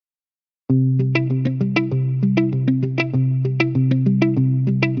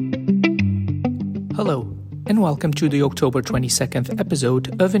and welcome to the October 22nd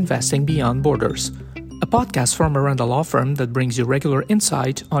episode of Investing Beyond Borders, a podcast from Miranda Law Firm that brings you regular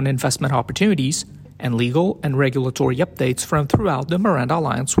insight on investment opportunities and legal and regulatory updates from throughout the Miranda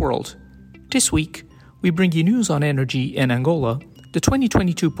Alliance world. This week, we bring you news on energy in Angola, the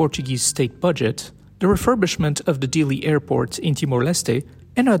 2022 Portuguese state budget, the refurbishment of the Dili Airport in Timor-Leste,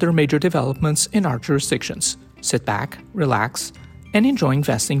 and other major developments in our jurisdictions. Sit back, relax, and enjoy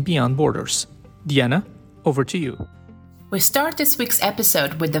investing beyond borders. Diana, over to you. We start this week's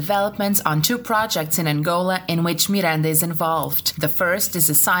episode with developments on two projects in Angola in which Miranda is involved. The first is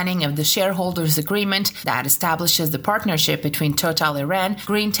the signing of the shareholders' agreement that establishes the partnership between Total Eren,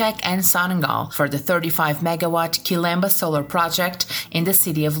 Greentech, and Sonangol for the 35-megawatt Quilemba solar project in the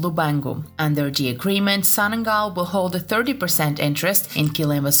city of Lubango. Under the agreement, Sonangol will hold a 30% interest in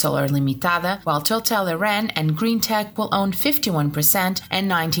Quilemba Solar Limitada, while Total Eren and Greentech will own 51%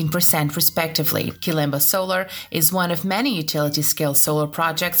 and 19% respectively. Quilemba Solar is one of many utility-scale solar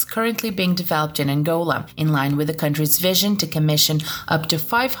projects currently being developed in Angola, in line with the country's vision to commission up to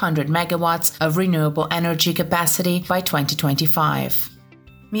 500 megawatts of renewable energy capacity by 2025.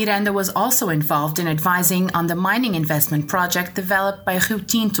 Miranda was also involved in advising on the mining investment project developed by Rio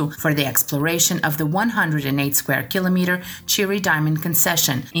Tinto for the exploration of the 108 square kilometer Chiri Diamond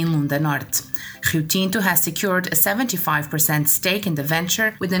concession in Lunda Norte. Rio Tinto has secured a 75% stake in the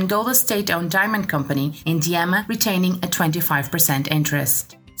venture, with Angola's state-owned diamond company, Indiama, retaining a 25%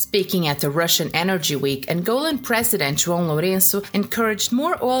 interest. Speaking at the Russian Energy Week, Angolan President João Lourenço encouraged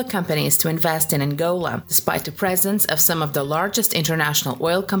more oil companies to invest in Angola. Despite the presence of some of the largest international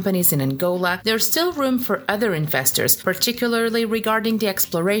oil companies in Angola, there's still room for other investors, particularly regarding the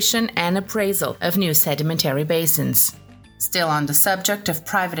exploration and appraisal of new sedimentary basins. Still on the subject of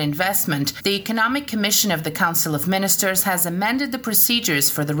private investment, the Economic Commission of the Council of Ministers has amended the procedures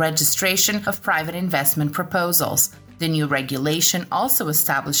for the registration of private investment proposals. The new regulation also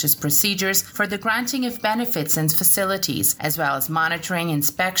establishes procedures for the granting of benefits and facilities, as well as monitoring,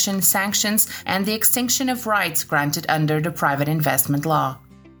 inspection, sanctions, and the extinction of rights granted under the private investment law.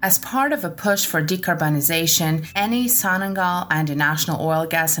 As part of a push for decarbonization, Eni, Sonangol, and the National Oil,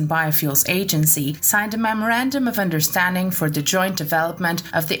 Gas and Biofuels Agency signed a memorandum of understanding for the joint development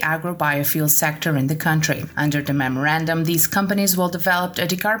of the agro-biofuel sector in the country. Under the memorandum, these companies will develop a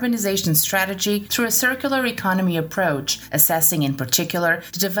decarbonization strategy through a circular economy approach, assessing in particular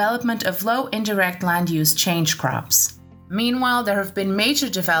the development of low indirect land use change crops. Meanwhile, there have been major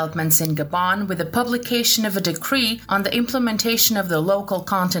developments in Gabon with the publication of a decree on the implementation of the local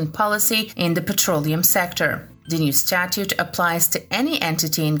content policy in the petroleum sector. The new statute applies to any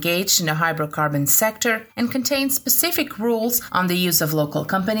entity engaged in the hydrocarbon sector and contains specific rules on the use of local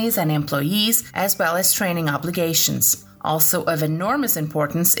companies and employees, as well as training obligations. Also of enormous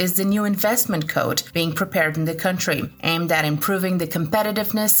importance is the new investment code being prepared in the country. Aimed at improving the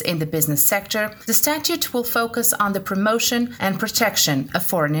competitiveness in the business sector, the statute will focus on the promotion and protection of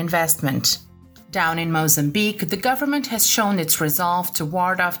foreign investment. Down in Mozambique, the government has shown its resolve to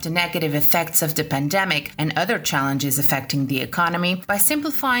ward off the negative effects of the pandemic and other challenges affecting the economy by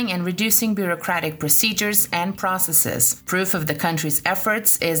simplifying and reducing bureaucratic procedures and processes. Proof of the country's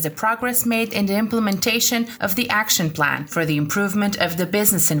efforts is the progress made in the implementation of the action plan for the improvement of the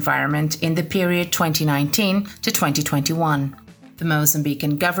business environment in the period 2019 to 2021. The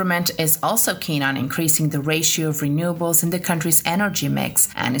Mozambican government is also keen on increasing the ratio of renewables in the country's energy mix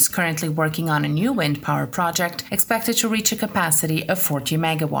and is currently working on a new wind power project expected to reach a capacity of 40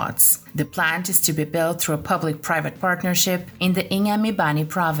 megawatts. The plant is to be built through a public-private partnership in the Inhambane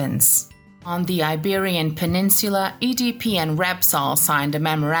province. On the Iberian Peninsula, EDP and Repsol signed a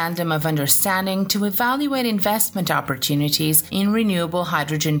memorandum of understanding to evaluate investment opportunities in renewable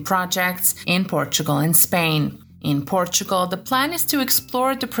hydrogen projects in Portugal and Spain. In Portugal, the plan is to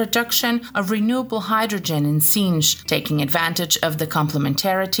explore the production of renewable hydrogen in Sines, taking advantage of the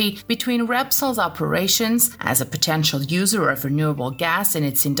complementarity between Repsol's operations as a potential user of renewable gas in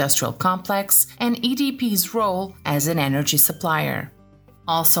its industrial complex and EDP's role as an energy supplier.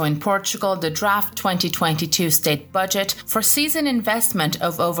 Also in Portugal, the draft 2022 state budget foresees an investment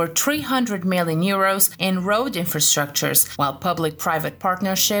of over 300 million euros in road infrastructures, while public-private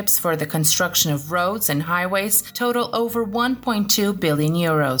partnerships for the construction of roads and highways total over 1.2 billion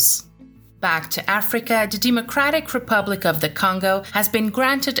euros. Back to Africa, the Democratic Republic of the Congo has been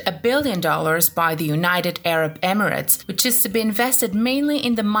granted $1 billion by the United Arab Emirates, which is to be invested mainly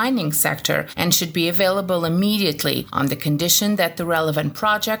in the mining sector and should be available immediately on the condition that the relevant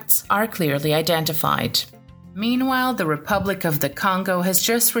projects are clearly identified. Meanwhile, the Republic of the Congo has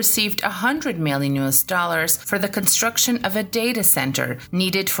just received $100 million for the construction of a data center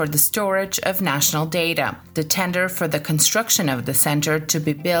needed for the storage of national data. The tender for the construction of the center to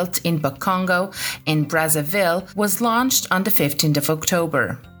be built in Bakongo in Brazzaville was launched on the 15th of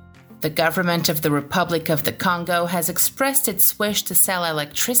October. The government of the Republic of the Congo has expressed its wish to sell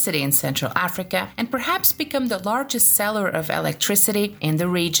electricity in Central Africa and perhaps become the largest seller of electricity in the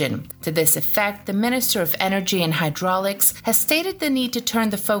region. To this effect, the Minister of Energy and Hydraulics has stated the need to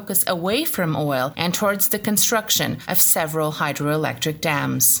turn the focus away from oil and towards the construction of several hydroelectric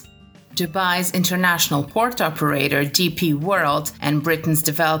dams. Dubai's international port operator DP World and Britain's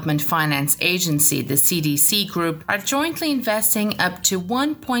development finance agency, the CDC Group, are jointly investing up to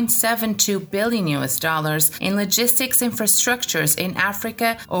 $1.72 billion in logistics infrastructures in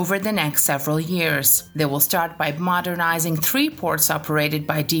Africa over the next several years. They will start by modernizing 3 ports operated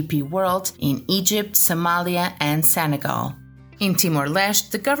by DP World in Egypt, Somalia, and Senegal. In Timor-Leste,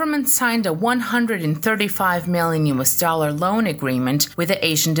 the government signed a $135 million loan agreement with the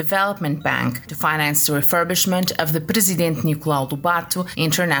Asian Development Bank to finance the refurbishment of the Presidente Nicolau Lobato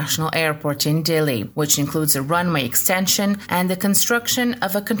International Airport in Dili, which includes a runway extension and the construction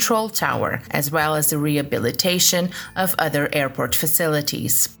of a control tower, as well as the rehabilitation of other airport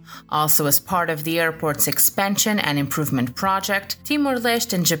facilities. Also, as part of the airport's expansion and improvement project,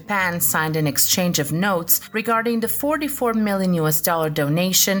 Timor-Leste and Japan signed an exchange of notes regarding the $44 million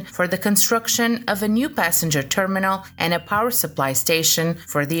donation for the construction of a new passenger terminal and a power supply station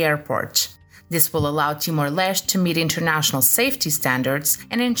for the airport. This will allow Timor-Leste to meet international safety standards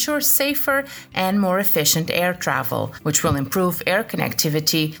and ensure safer and more efficient air travel, which will improve air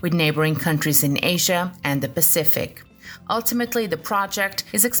connectivity with neighboring countries in Asia and the Pacific. Ultimately, the project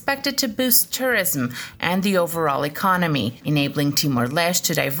is expected to boost tourism and the overall economy, enabling Timor-Leste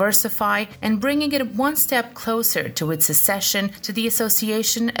to diversify and bringing it one step closer to its accession to the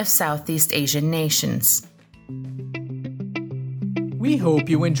Association of Southeast Asian Nations. We hope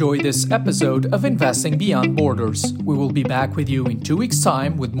you enjoyed this episode of Investing Beyond Borders. We will be back with you in 2 weeks'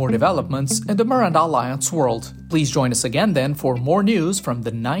 time with more developments in the Miranda Alliance world. Please join us again then for more news from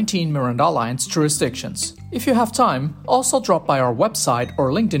the 19 Miranda Alliance jurisdictions. If you have time, also drop by our website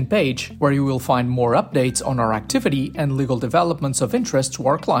or LinkedIn page, where you will find more updates on our activity and legal developments of interest to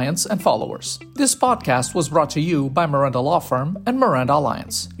our clients and followers. This podcast was brought to you by Miranda Law Firm and Miranda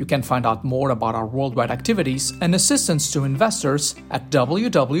Alliance. You can find out more about our worldwide activities and assistance to investors at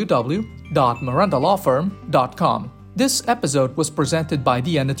www.mirandalawfirm.com. This episode was presented by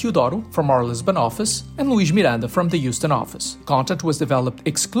Diana Teodoro from our Lisbon office and Luis Miranda from the Houston office. Content was developed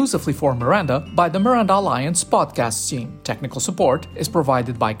exclusively for Miranda by the Miranda Alliance podcast team. Technical support is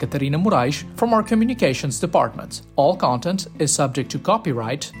provided by Catarina Moraes from our communications department. All content is subject to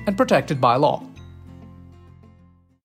copyright and protected by law.